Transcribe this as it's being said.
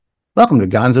Welcome to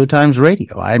Gonzo Times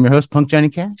Radio. I am your host, Punk Johnny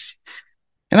Cash,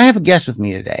 and I have a guest with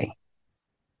me today.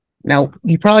 Now,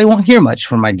 you probably won't hear much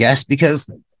from my guest because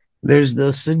there's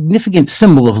the significant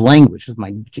symbol of language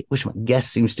which my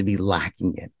guest seems to be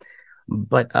lacking in.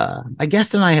 But my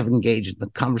guest and I have engaged in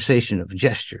the conversation of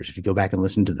gestures. If you go back and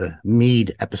listen to the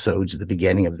Mead episodes at the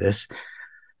beginning of this,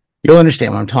 you'll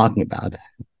understand what I'm talking about.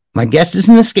 My guest is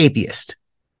an escapist.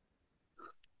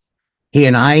 He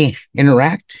and I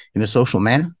interact in a social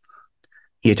manner.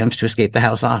 He attempts to escape the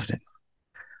house often.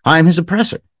 I am his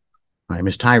oppressor. I am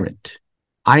his tyrant.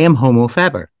 I am Homo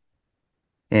Faber.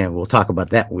 And we'll talk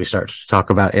about that when we start to talk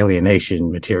about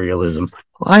alienation, materialism.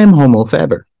 I am Homo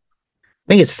Faber. I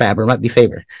think it's Faber, might be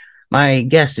Faber. My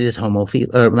guest is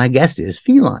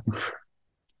feline.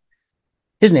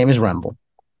 His name is Rumble.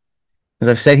 As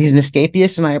I've said, he's an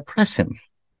escapist, and I oppress him.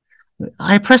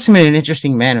 I oppress him in an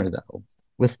interesting manner, though,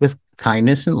 with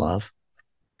kindness and love.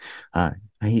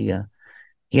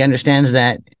 He understands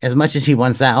that as much as he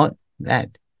wants out, that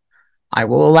I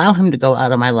will allow him to go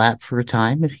out of my lap for a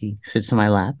time if he sits on my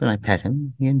lap and I pet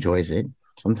him. He enjoys it.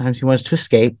 Sometimes he wants to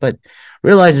escape, but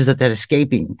realizes that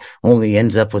escaping only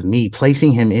ends up with me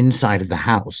placing him inside of the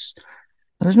house.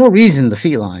 Now, there's no reason the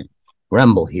feline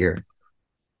Rumble here.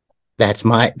 That's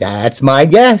my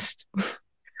guest.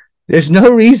 There's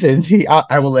no reason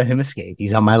I will let him escape.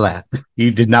 He's on my lap. He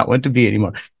did not want to be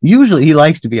anymore. Usually he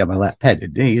likes to be on my lap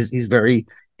petted. He's very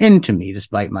into me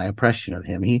despite my oppression of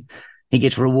him. He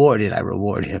gets rewarded. I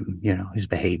reward him, his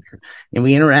behavior. And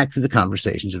we interact through the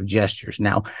conversations of gestures.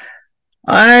 Now,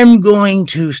 I'm going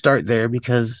to start there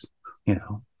because,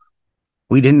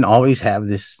 we didn't always have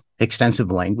this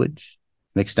extensive language,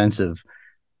 extensive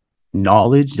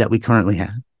knowledge that we currently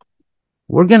have.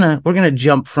 We're gonna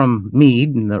jump from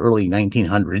Mead in the early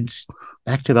 1900s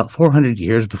back to about 400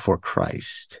 years before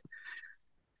Christ.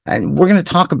 And we're going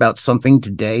to talk about something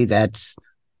today that's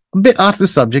a bit off the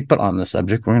subject, but on the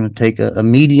subject. We're going to take a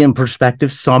medium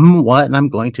perspective somewhat, and I'm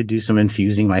going to do some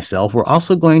infusing myself. We're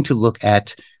also going to look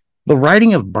at the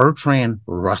writing of Bertrand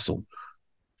Russell.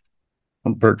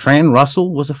 Bertrand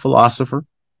Russell was a philosopher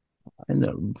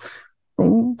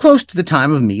close to the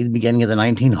time of me, the beginning of the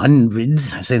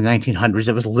 1900s. I say the 1900s.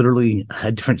 It was literally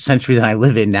a different century than I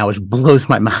live in now, which blows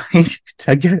my mind.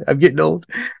 I'm getting old.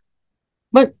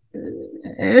 But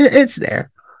it's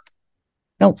there.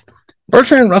 Now,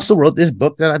 Bertrand Russell wrote this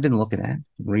book that I've been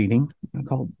reading,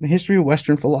 called The History of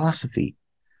Western Philosophy,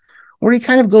 where he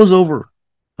kind of goes over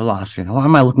philosophy. Now, why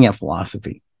am I looking at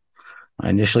philosophy? I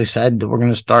initially said that we're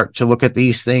going to start to look at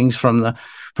these things from the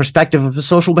perspective of a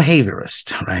social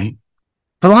behaviorist, right?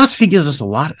 Philosophy gives us a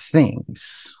lot of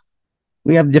things.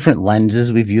 We have different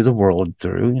lenses we view the world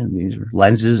through, and these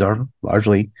lenses are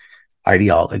largely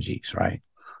ideologies, right?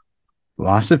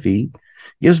 Philosophy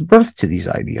gives birth to these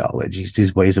ideologies,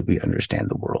 these ways that we understand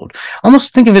the world.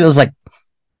 Almost think of it as like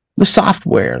the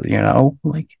software,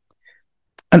 like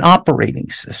an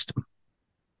operating system.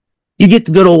 You get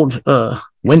the good old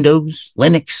Windows,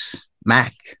 Linux,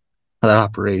 Mac, how that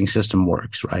operating system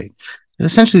works, right?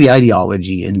 It's essentially the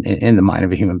ideology in the mind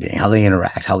of a human being, how they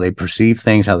interact, how they perceive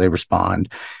things, how they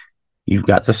respond. You've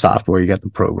got the software, you got the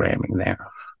programming there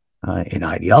in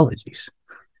ideologies.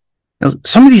 Now,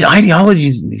 some of these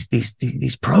ideologies,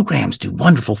 these programs do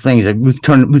wonderful things.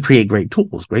 We create great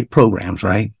tools, great programs,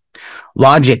 right?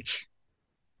 Logic,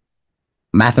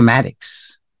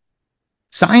 mathematics,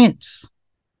 science,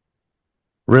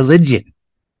 religion,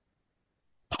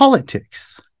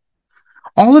 politics.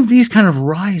 All of these kind of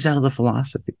rise out of the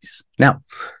philosophies. Now,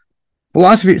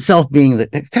 philosophy itself being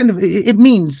it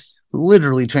means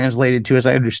literally translated to, as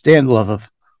I understand, love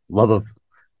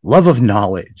of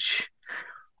knowledge.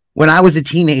 When I was a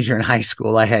teenager in high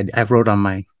school, I wrote on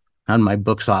my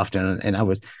books often, and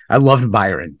I loved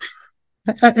Byron.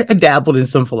 I dabbled in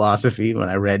some philosophy. When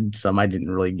I read some, I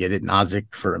didn't really get it.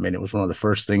 Nozick, for a minute, was one of the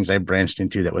first things I branched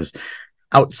into that was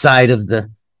outside of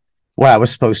what I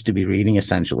was supposed to be reading,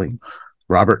 essentially.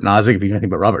 Robert Nozick, if you know anything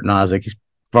about Robert Nozick, he's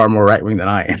far more right-wing than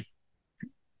I am.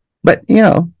 But,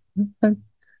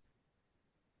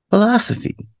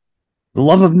 philosophy, the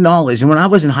love of knowledge. And when I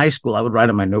was in high school, I would write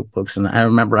in my notebooks, and I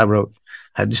remember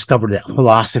I discovered that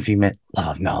philosophy meant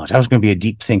love of knowledge. I was going to be a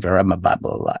deep thinker. I read my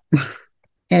Bible a lot.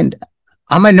 And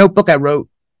on my notebook, I wrote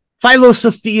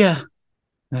Philosophia.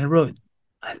 And I wrote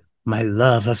my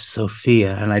love of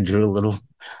Sophia. And I drew a little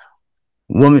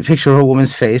picture of a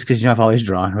woman's face, because I've always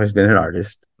drawn. I've always been an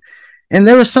artist. And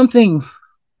there was something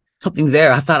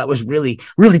there. I thought it was really,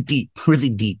 really deep,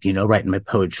 writing my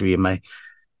poetry in my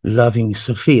loving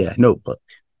Sophia notebook.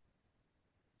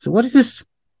 So what is this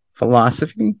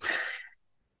philosophy?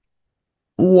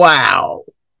 Wow.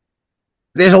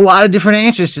 There's a lot of different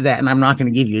answers to that, and I'm not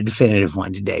going to give you a definitive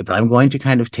one today, but I'm going to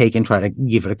kind of take and try to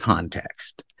give it a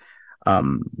context.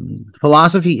 Um,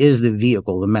 Philosophy is the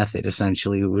vehicle, the method,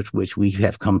 essentially, which we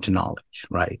have come to knowledge,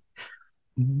 right?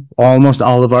 Almost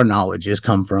all of our knowledge has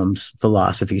come from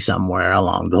philosophy somewhere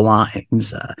along the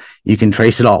lines. You can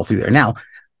trace it all through there. Now,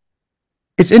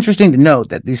 it's interesting to note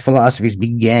that these philosophies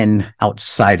begin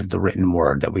outside of the written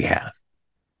word that we have.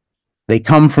 They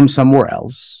come from somewhere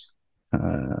else,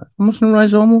 almost in a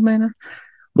rhizomal manner.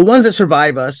 The ones that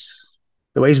survive us,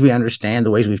 the ways we understand,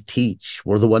 the ways we teach,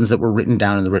 were the ones that were written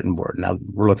down in the written word. Now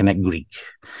we're looking at Greek.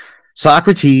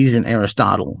 Socrates and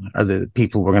Aristotle are the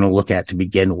people we're going to look at to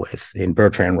begin with in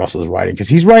Bertrand Russell's writing, because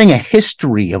he's writing a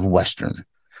history of Western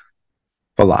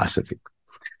philosophy.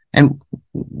 And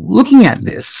looking at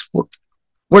this,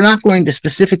 we're not going to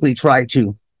specifically try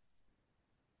to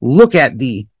look at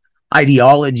the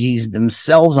ideologies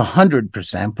themselves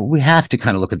 100%, but we have to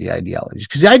kind of look at the ideologies,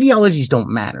 because the ideologies don't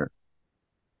matter,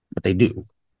 but they do.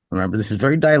 Remember, this is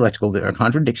very dialectical. There are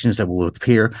contradictions that will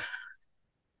appear.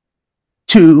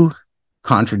 Two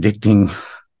contradicting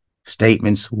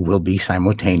statements will be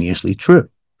simultaneously true.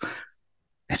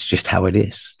 That's just how it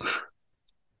is.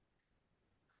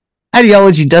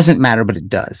 Ideology doesn't matter, but it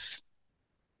does.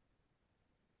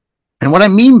 And what I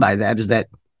mean by that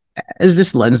is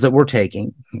this lens that we're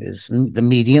taking is the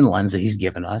median lens that he's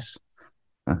given us,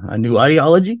 a new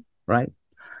ideology, right?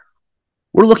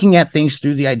 We're looking at things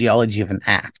through the ideology of an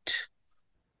act.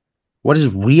 What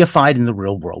is reified in the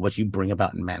real world, what you bring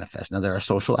about and manifest. Now, there are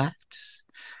social acts,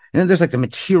 and then there's like the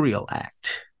material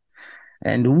act.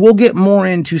 And we'll get more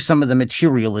into some of the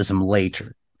materialism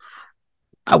later.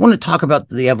 I want to talk about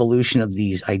the evolution of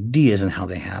these ideas and how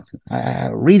they happen.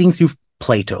 Reading through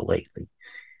Plato lately.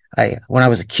 When I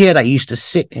was a kid, I used to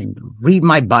sit and read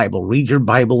my Bible, read your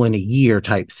Bible in a year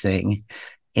type thing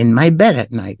in my bed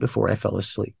at night before I fell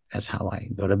asleep. That's how I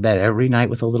go to bed every night,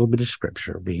 with a little bit of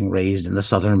scripture, being raised in the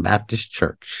Southern Baptist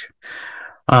Church.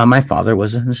 My father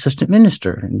was an assistant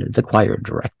minister and the choir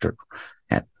director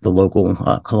at the local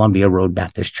Columbia Road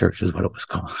Baptist Church is what it was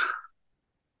called.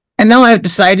 And now I've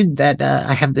decided that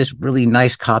I have this really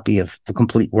nice copy of the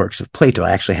complete works of Plato.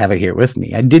 I actually have it here with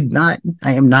me. I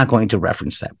am not going to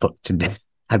reference that book today.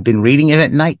 I've been reading it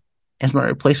at night as my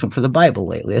replacement for the Bible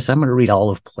lately. So I'm going to read all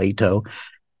of Plato,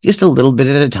 just a little bit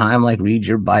at a time, like read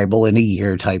your Bible in a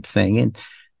year type thing, and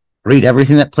read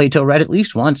everything that Plato read at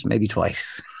least once, maybe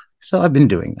twice. So I've been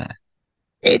doing that.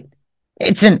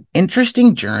 It's an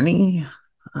interesting journey.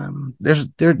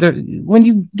 When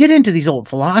you get into these old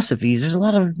philosophies, there's a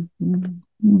lot of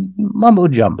mumbo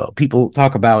jumbo. People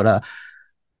talk about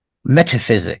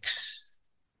metaphysics,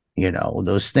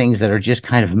 those things that are just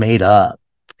kind of made up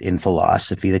in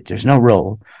philosophy that there's no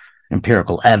real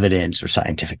empirical evidence or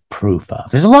scientific proof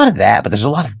of. There's a lot of that, but there's a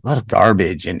lot of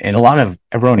garbage and a lot of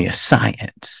erroneous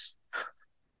science.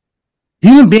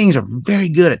 Human beings are very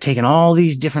good at taking all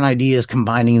these different ideas,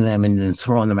 combining them, and then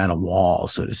throwing them at a wall,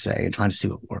 so to say, and trying to see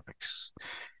what works.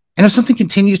 And if something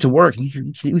continues to work,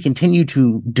 and we continue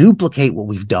to duplicate what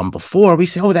we've done before, we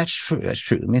say, oh, that's true. That's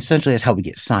true. I mean, essentially, that's how we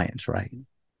get science, right?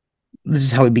 This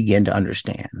is how we begin to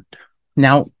understand.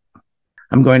 Now,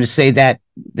 I'm going to say that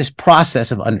this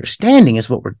process of understanding is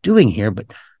what we're doing here, but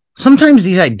sometimes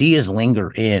these ideas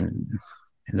linger in.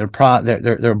 And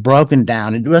they're broken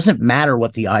down. It doesn't matter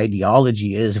what the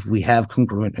ideology is if we have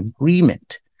congruent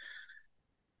agreement.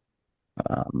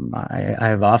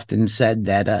 I've often said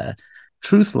that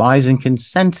truth lies in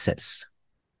consensus.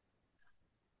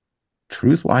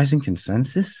 Truth lies in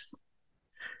consensus?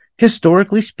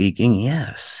 Historically speaking,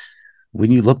 yes.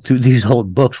 When you look through these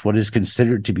old books, what is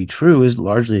considered to be true is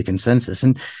largely a consensus.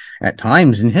 And at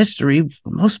times in history, for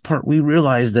the most part, we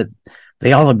realize that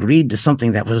they all agreed to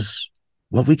something that was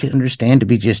what we can understand to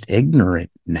be just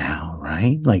ignorant now,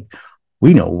 right? Like,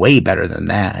 we know way better than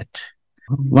that.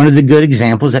 One of the good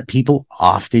examples that people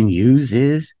often use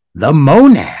is the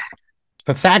monad.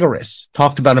 Pythagoras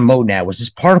talked about a monad was this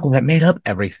particle that made up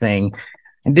everything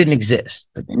and didn't exist.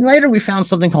 But then later we found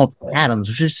something called atoms,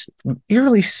 which is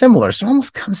eerily similar. So it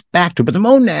almost comes back to it. But the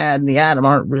monad and the atom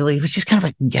aren't really, it was just kind of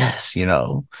a guess,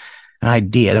 an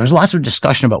idea. There was lots of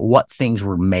discussion about what things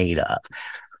were made of.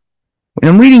 When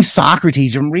I'm reading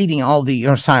Socrates, I'm reading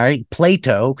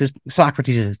Plato, because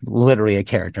Socrates is literally a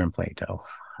character in Plato.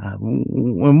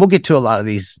 When we'll get to a lot of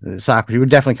these Socrates, we're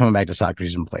definitely coming back to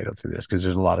Socrates and Plato through this, because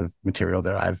there's a lot of material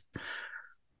there I've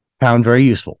found very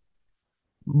useful.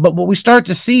 But what we start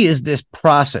to see is this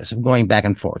process of going back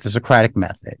and forth, the Socratic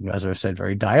method, as I said,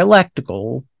 very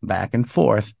dialectical, back and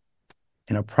forth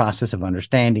in a process of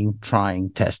understanding, trying,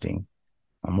 testing,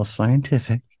 almost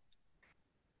scientific.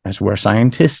 That's where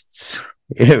scientists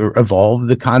it evolved.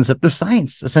 The concept of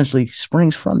science essentially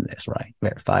springs from this, right?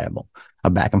 Verifiable, a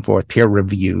back and forth, peer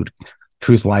reviewed,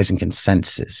 truth lies in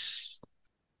consensus.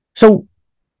 So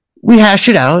we hash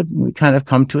it out. And we kind of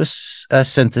come to a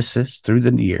synthesis through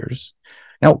the years.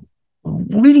 Now,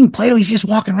 reading Plato, he's just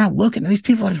walking around looking. These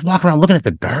people are just walking around looking at the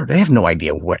dirt. They have no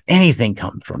idea where anything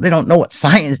comes from. They don't know what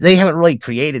science. They haven't really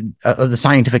created the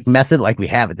scientific method like we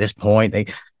have at this point. They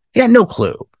got no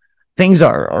clue. Things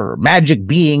are magic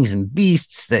beings and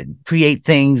beasts that create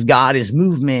things. God is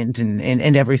movement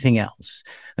and everything else.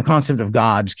 The concept of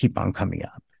gods keep on coming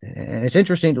up. And it's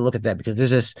interesting to look at that because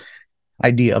there's this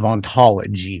idea of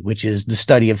ontology, which is the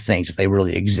study of things if they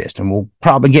really exist. And we'll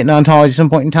probably get into ontology at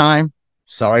some point in time.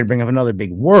 Sorry to bring up another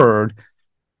big word.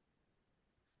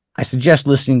 I suggest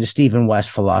listening to Stephen West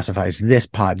philosophize this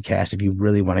podcast if you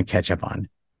really want to catch up on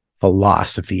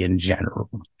philosophy in general.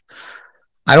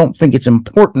 I don't think it's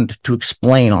important to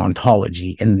explain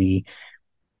ontology and the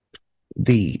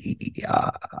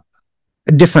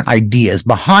different ideas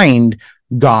behind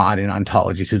God and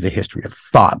ontology through the history of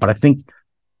thought. But I think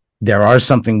there are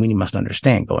something we must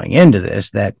understand going into this,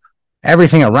 that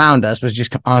everything around us was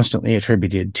just constantly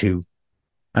attributed to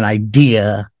an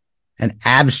idea, an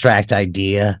abstract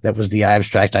idea that was the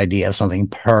abstract idea of something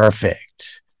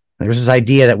perfect. There was this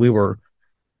idea that we were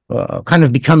kind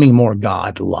of becoming more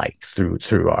godlike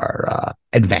through our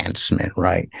advancement,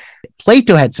 right?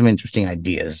 Plato had some interesting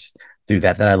ideas through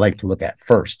that I'd like to look at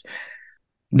first.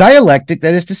 Dialectic,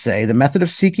 that is to say, the method of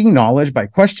seeking knowledge by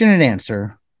question and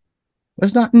answer,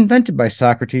 was not invented by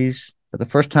Socrates. But the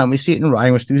first time we see it in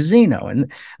writing was through Zeno, and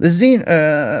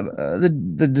the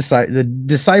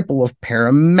disciple of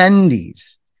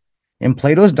Parmenides. In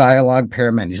Plato's dialogue,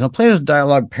 Parmenides. Now, Plato's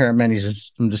dialogue, Parmenides,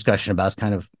 is some discussion about. It's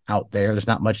kind of out there. There's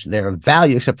not much there of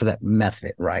value except for that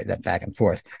method, right? That back and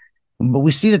forth. But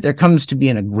we see that there comes to be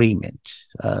an agreement.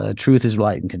 Truth is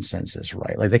right and consensus,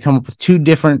 right? Like they come up with two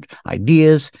different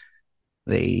ideas.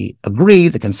 They agree,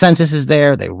 the consensus is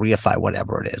there, they reify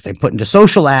whatever it is. They put into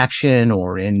social action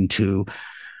or into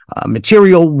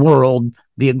material world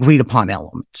the agreed upon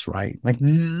elements, right? Like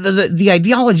the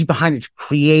ideology behind it's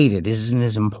created isn't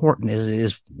as important as it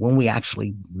is when we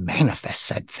actually manifest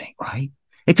said thing, right?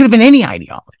 It could have been any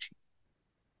ideology.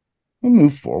 We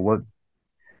move forward.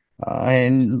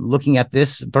 And looking at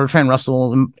this, Bertrand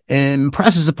Russell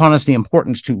impresses upon us the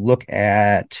importance to look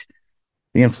at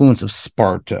the influence of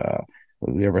Sparta.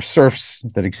 There were serfs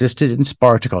that existed in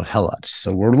Sparta called Helots.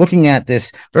 So we're looking at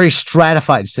this very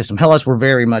stratified system. Helots were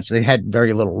they had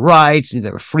very little rights. They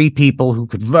were free people who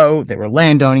could vote. They were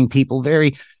landowning people.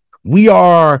 We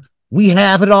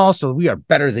have it all, so we are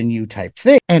better than you type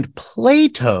thing. And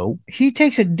Plato, he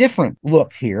takes a different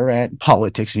look here at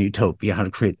politics and utopia, how to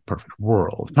create the perfect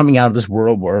world. Coming out of this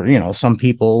world where, some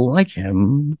people like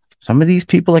him, some of these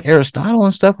people like Aristotle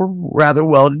and stuff were rather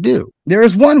well-to-do. There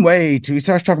is one way he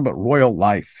starts talking about royal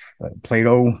life.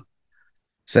 Plato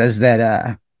says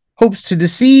that hopes to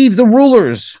deceive the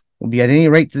rulers will be at any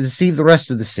rate to deceive the rest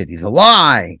of the city. The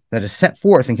lie that is set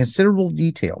forth in considerable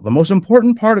detail. The most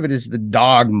important part of it is the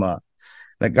dogma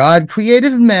that God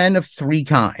created men of three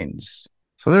kinds.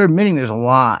 So they're admitting there's a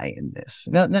lie in this.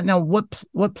 Now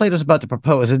what Plato's about to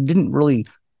propose, it didn't really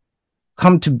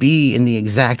come to be in the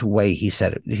exact way he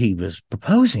said it, he was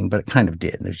proposing, but it kind of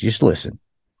did. If you just listen.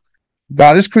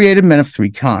 God has created men of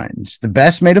three kinds, the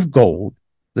best made of gold,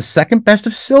 the second best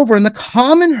of silver, and the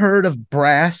common herd of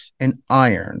brass and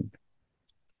iron.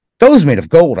 Those made of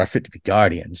gold are fit to be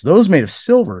guardians. Those made of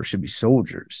silver should be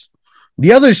soldiers.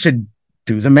 The others should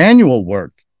do the manual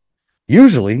work.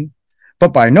 Usually,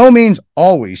 but by no means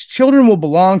always, children will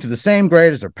belong to the same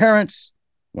grade as their parents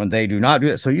when they do not do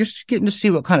that. So you're getting to see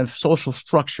what kind of social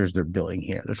structures they're building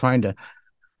here. They're trying to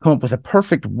come up with a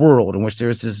perfect world in which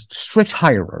there's this strict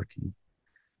hierarchy.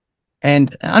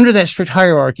 And under that strict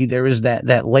hierarchy, there is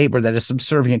that labor that is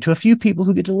subservient to a few people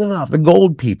who get to live off. The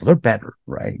gold people, they're better,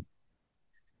 right?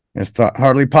 It's thought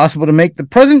hardly possible to make the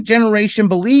present generation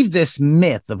believe this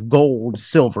myth of gold,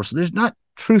 silver. So there's not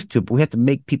truth to it, but we have to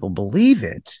make people believe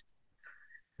it.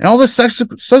 And all the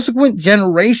subsequent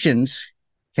generations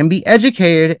can be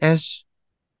educated as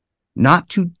not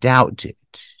to doubt it.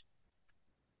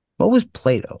 What was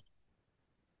Plato?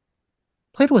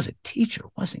 Plato was a teacher,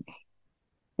 wasn't he?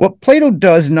 What Plato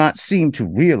does not seem to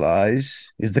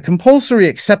realize is the compulsory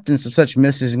acceptance of such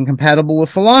myths is incompatible with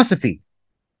philosophy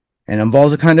and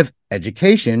involves a kind of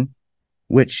education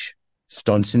which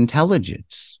stunts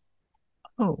intelligence.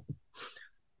 Oh,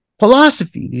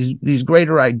 philosophy, these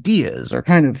greater ideas are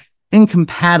kind of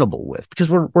incompatible with,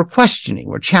 because we're questioning,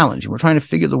 we're challenging, we're trying to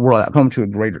figure the world out, come to a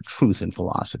greater truth in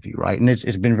philosophy, right? And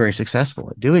it's been very successful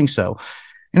at doing so.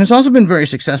 And it's also been very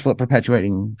successful at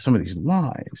perpetuating some of these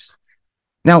lies.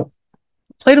 Now,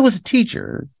 Plato was a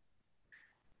teacher.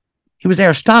 He was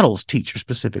Aristotle's teacher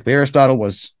specifically. Aristotle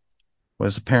was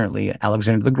apparently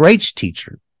Alexander the Great's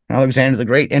teacher. Alexander the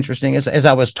Great, interesting, as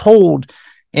I was told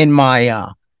in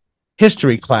my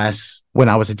history class when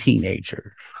I was a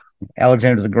teenager.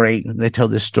 Alexander the Great, they tell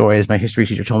this story, as my history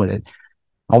teacher told me, that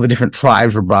all the different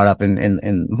tribes were brought up,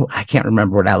 and I can't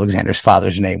remember what Alexander's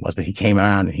father's name was, but he came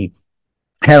around and he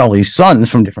had all these sons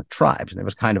from different tribes, and it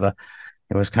was kind of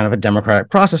a democratic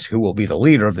process. Who will be the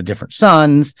leader of the different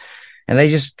sons?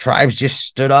 And tribes just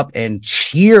stood up and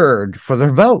cheered for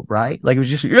their vote, right? Like it was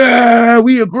just, yeah,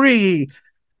 we agree.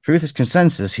 Truth is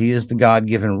consensus. He is the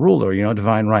God-given ruler,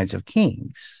 divine rights of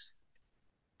kings.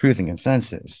 Truth and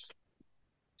consensus.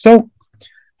 So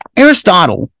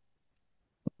Aristotle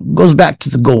goes back to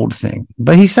the gold thing,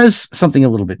 but he says something a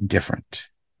little bit different.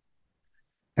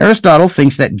 Aristotle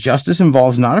thinks that justice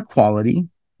involves not equality,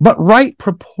 but right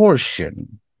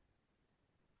proportion,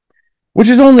 which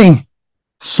is only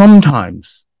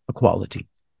sometimes equality.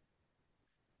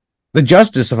 The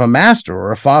justice of a master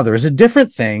or a father is a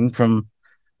different thing from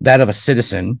that of a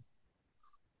citizen.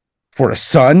 For a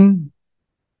son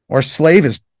or a slave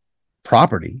is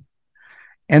property,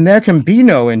 and there can be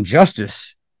no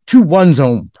injustice to one's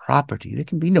own property. There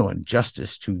can be no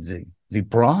injustice to the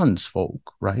bronze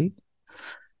folk, right?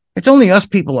 It's only us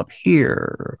people up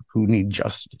here who need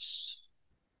justice,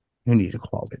 who need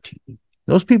equality.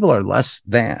 Those people are less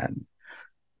than.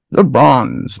 They're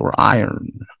bronze or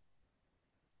iron.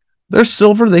 They're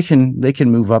silver. They can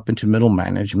move up into middle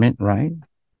management, right?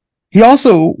 He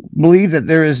also believed that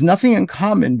there is nothing in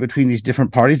common between these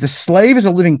different parties. The slave is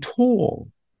a living tool.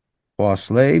 For a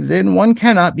slave, then one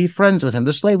cannot be friends with him.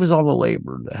 The slave is all the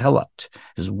labor, the helot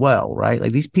as well, right?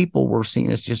 Like these people were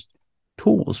seen as just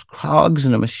tools, cogs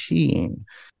in a machine.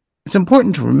 It's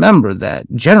important to remember that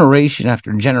generation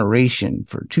after generation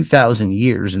for 2,000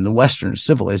 years in the Western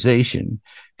civilization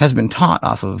has been taught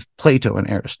off of Plato and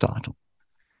Aristotle.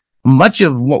 Much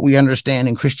of what we understand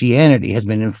in Christianity has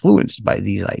been influenced by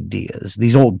these ideas,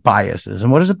 these old biases.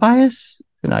 And what is a bias?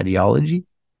 An ideology.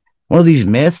 One of these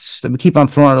myths that we keep on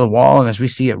throwing at the wall, and as we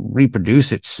see it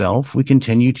reproduce itself, we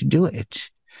continue to do it.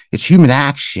 It's human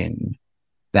action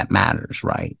that matters,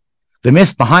 right? The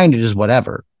myth behind it is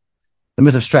whatever. The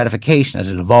myth of stratification, as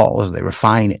it evolves, as they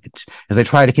refine it, as they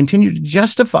try to continue to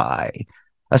justify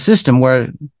a system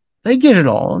where they get it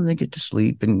all and they get to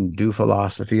sleep and do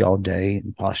philosophy all day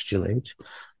and postulate.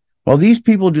 Well, these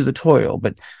people do the toil,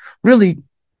 but really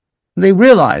they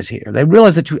realize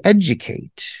that to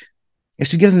educate is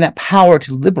to give them that power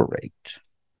to liberate.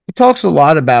 He talks a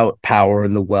lot about power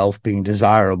and the wealth being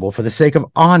desirable for the sake of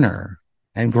honor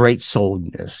and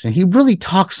great-souledness. And he really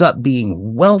talks up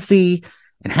being wealthy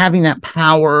and having that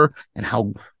power and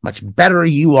how much better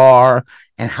you are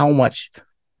and how much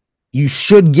you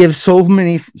should give so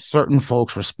many certain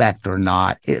folks respect or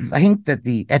not. I think that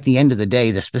at the end of the day,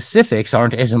 the specifics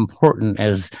aren't as important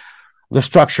as the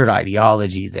structured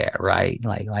ideology there, right?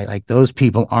 Like those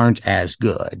people aren't as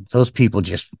good. Those people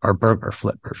just are burger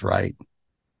flippers, right?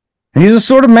 And he's the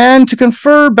sort of man to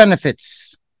confer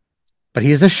benefits, but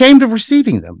he is ashamed of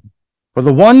receiving them. For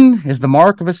the one is the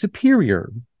mark of a superior,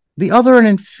 the other an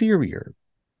inferior.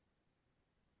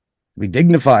 Be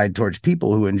dignified towards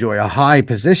people who enjoy a high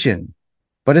position,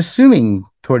 but assuming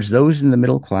towards those in the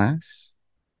middle class.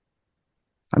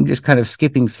 I'm just kind of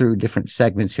skipping through different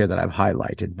segments here that I've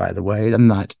highlighted, by the way. I'm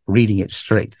not reading it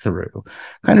straight through.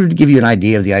 Kind of to give you an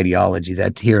idea of the ideology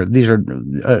that here, these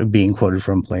are being quoted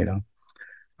from Plato.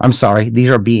 I'm sorry, these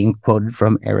are being quoted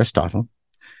from Aristotle.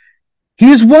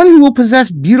 He is one who will possess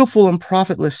beautiful and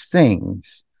profitless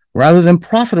things rather than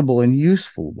profitable and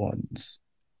useful ones.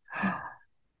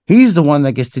 He's the one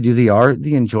that gets to do the art,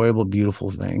 the enjoyable, beautiful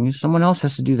things. Someone else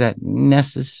has to do that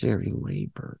necessary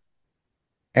labor.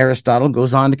 Aristotle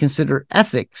goes on to consider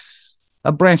ethics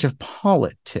a branch of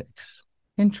politics.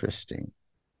 Interesting.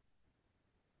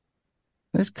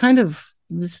 There's kind of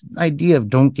this idea of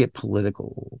don't get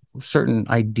political, certain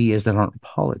ideas that aren't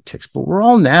politics, but we're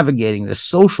all navigating the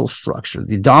social structure,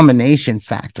 the domination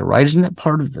factor, right? Isn't that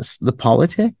part of this, the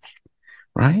politic,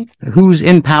 right? Who's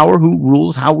in power, who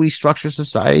rules how we structure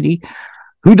society,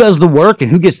 who does the work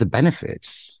and who gets the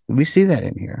benefits. We see that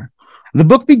in here. The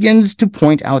book begins to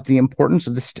point out the importance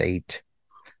of the state.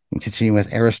 And continue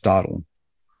with Aristotle.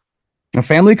 A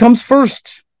family comes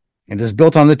first and is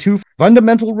built on the two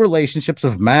fundamental relationships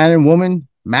of man and woman,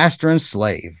 master and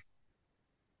slave,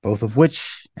 both of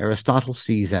which Aristotle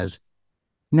sees as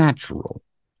natural.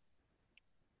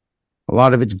 A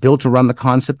lot of it's built around the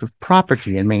concept of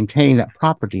property and maintaining that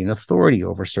property and authority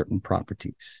over certain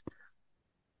properties.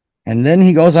 And then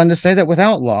he goes on to say that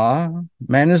without law,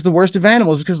 man is the worst of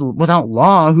animals, because without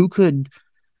law, who could,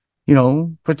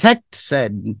 protect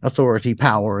said authority,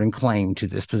 power, and claim to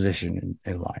this position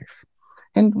in life?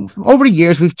 And over the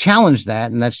years, we've challenged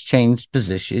that, and that's changed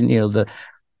position.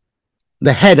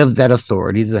 The head of that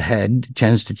authority, the head,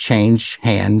 tends to change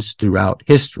hands throughout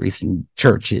history, through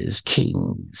churches,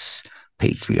 kings,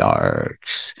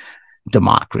 patriarchs,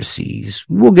 democracies.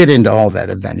 We'll get into all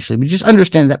that eventually, but just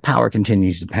understand that power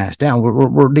continues to pass down.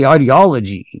 The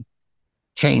ideology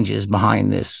changes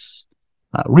behind this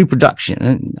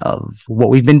reproduction of what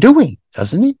we've been doing,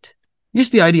 doesn't it?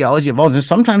 Just the ideology evolves, and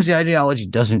sometimes the ideology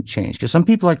doesn't change, because some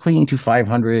people are clinging to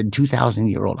 500,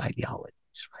 2,000-year-old ideologies.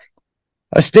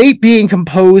 A state being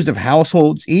composed of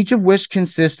households, each of which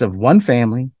consists of one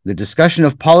family, the discussion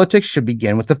of politics should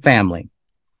begin with the family.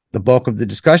 The bulk of the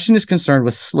discussion is concerned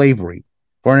with slavery,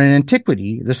 for in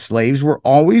antiquity, the slaves were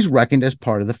always reckoned as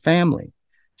part of the family.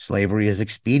 Slavery is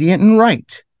expedient and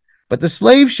right, but the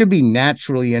slave should be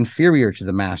naturally inferior to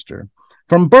the master.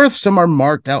 From birth, some are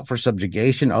marked out for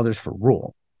subjugation, others for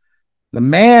rule. The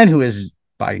man who is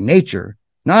by nature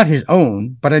not his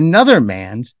own, but another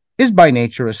man's, is by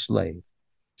nature a slave.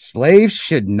 Slaves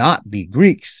should not be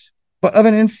Greeks, but of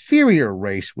an inferior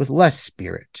race with less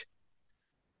spirit.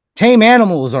 Tame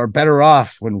animals are better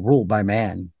off when ruled by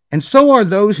man, and so are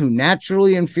those who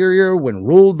naturally inferior when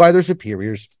ruled by their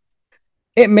superiors.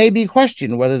 It may be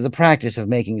questioned whether the practice of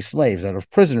making slaves out of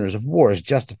prisoners of war is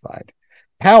justified.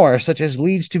 Power such as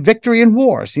leads to victory in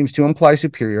war seems to imply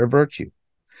superior virtue.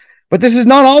 But this is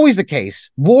not always the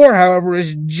case. War, however,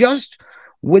 is just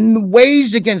when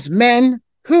waged against men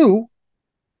who,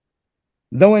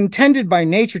 though intended by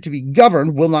nature to be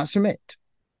governed, will not submit.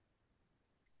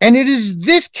 And it is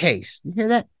this case, you hear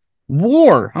that?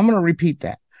 War, I'm going to repeat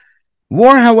that.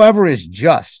 War, however, is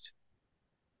just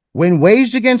when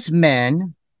waged against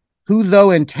men who,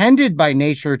 though intended by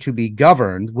nature to be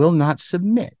governed, will not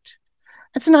submit.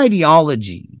 That's an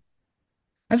ideology.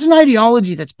 That's an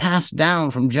ideology that's passed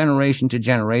down from generation to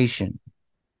generation,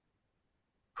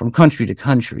 from country to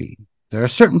country. There are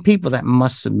certain people that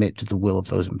must submit to the will of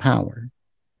those in power.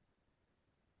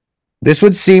 This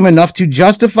would seem enough to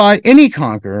justify any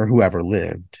conqueror who ever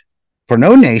lived, for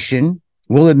no nation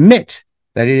will admit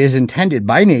that it is intended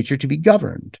by nature to be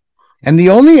governed, and the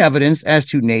only evidence as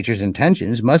to nature's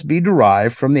intentions must be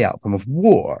derived from the outcome of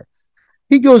war.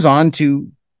 He goes on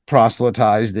to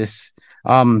proselytize this.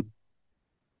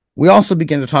 We also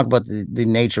begin to talk about the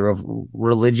nature of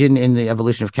religion in the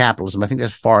evolution of capitalism. I think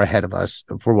that's far ahead of us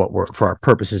for our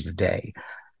purposes today.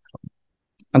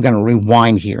 I'm going to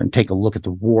rewind here and take a look at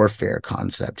the warfare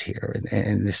concept here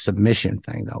and this submission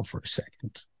thing, though, for a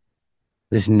second.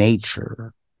 This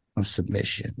nature of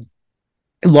submission.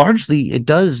 Largely,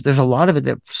 there's a lot of it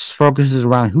that focuses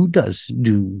around who does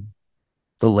do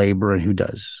the labor and who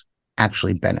does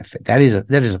actually benefit. That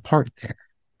is a part there.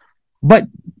 But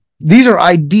these are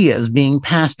ideas being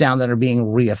passed down that are being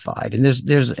reified. And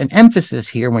there's an emphasis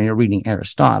here when you're reading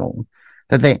Aristotle,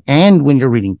 and when you're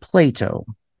reading Plato,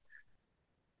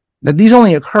 that these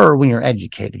only occur when you're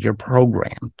educated, you're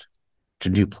programmed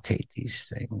to duplicate these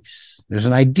things. There's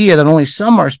an idea that only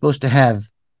some are supposed to have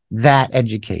that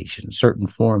education, certain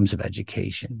forms of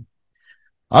education.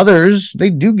 Others, they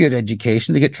do get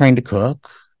education. They get trained to cook.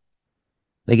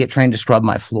 They get trained to scrub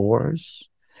my floors.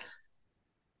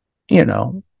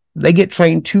 They get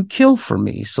trained to kill for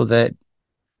me so that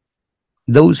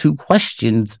those who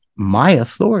questioned my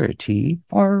authority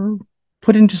are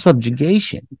put into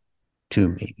subjugation to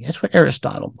me. That's what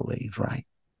Aristotle believed, right?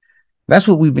 That's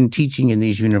what we've been teaching in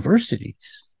these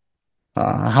universities.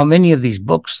 How many of these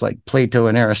books like Plato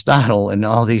and Aristotle and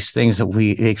all these things that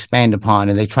we expand upon,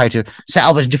 and they try to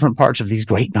salvage different parts of these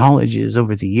great knowledges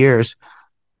over the years,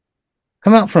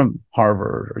 come out from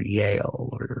Harvard or Yale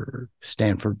or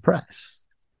Stanford Press,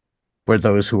 where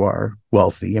those who are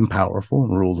wealthy and powerful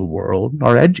and rule the world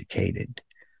are educated.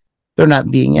 They're not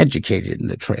being educated in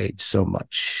the trades so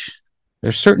much.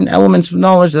 There's certain elements of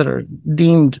knowledge that are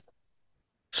deemed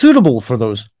suitable for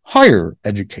those higher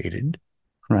educated,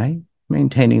 right?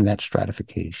 Maintaining that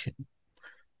stratification.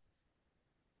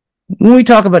 When we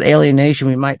talk about alienation,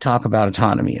 we might talk about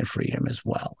autonomy and freedom as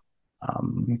well.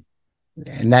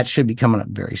 And that should be coming up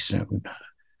very soon.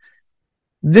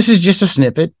 This is just a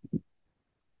snippet.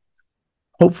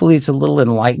 Hopefully it's a little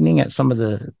enlightening at some of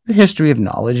the history of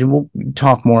knowledge, and we'll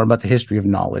talk more about the history of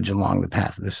knowledge along the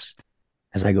path of this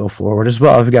as I go forward as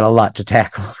well. I've got a lot to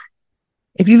tackle.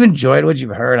 If you've enjoyed what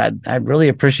you've heard, I'd really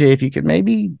appreciate if you could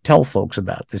maybe tell folks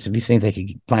about this if you think they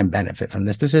could find benefit from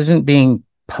this. This isn't being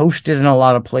posted in a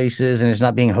lot of places, and it's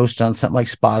not being hosted on something like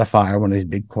Spotify or one of these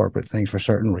big corporate things for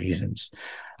certain reasons.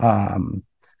 Um,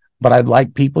 but I'd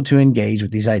like people to engage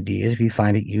with these ideas. If you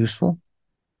find it useful,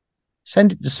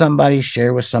 send it to somebody,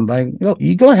 share with somebody.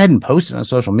 You go ahead and post it on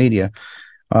social media,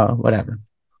 whatever.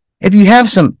 If you have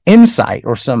some insight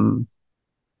or something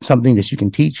that you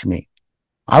can teach me,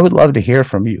 I would love to hear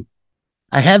from you.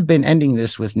 I have been ending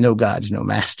this with no gods, no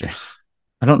masters.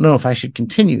 I don't know if I should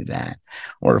continue that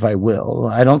or if I will.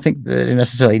 I don't think that I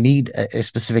necessarily need a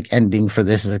specific ending for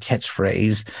this as a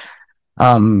catchphrase.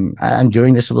 I'm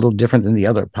doing this a little different than the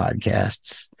other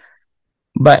podcasts,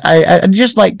 but I'd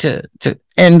just like to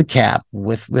end cap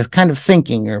with kind of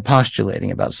thinking or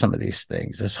postulating about some of these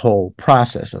things. This whole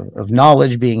process of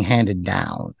knowledge being handed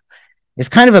down. It's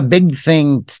kind of a big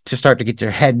thing to start to get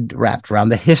your head wrapped around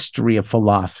the history of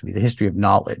philosophy, the history of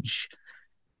knowledge,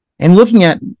 and looking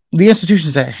at the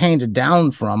institutions that handed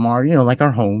down from are, like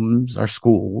our homes, our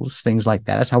schools, things like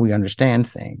that. That's how we understand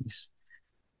things.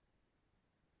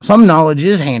 Some knowledge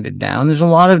is handed down. There's a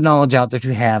lot of knowledge out there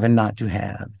to have and not to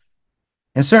have.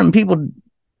 And certain people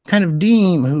kind of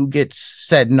deem who gets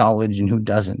said knowledge and who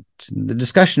doesn't. The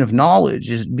discussion of knowledge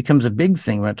becomes a big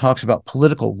thing when it talks about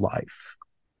political life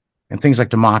and things like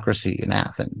democracy in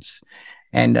Athens.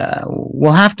 And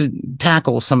we'll have to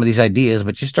tackle some of these ideas,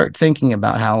 but you start thinking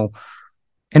about how,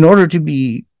 in order to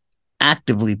be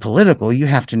actively political, you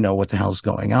have to know what the hell's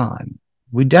going on.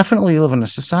 We definitely live in a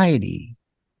society,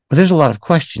 but there's a lot of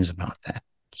questions about that.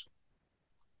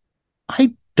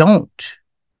 I don't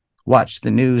watch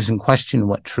the news and question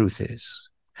what truth is.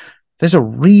 There's a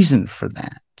reason for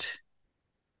that.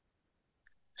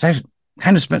 So I've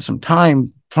kind of spent some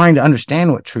time trying to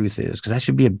understand what truth is, because that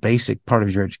should be a basic part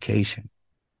of your education.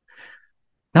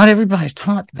 Not everybody's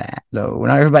taught that, though.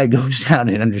 Not everybody goes down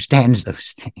and understands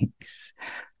those things.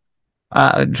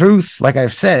 Truth, like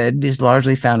I've said, is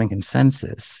largely found in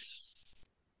consensus.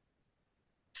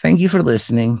 Thank you for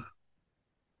listening.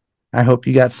 I hope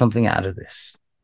you got something out of this.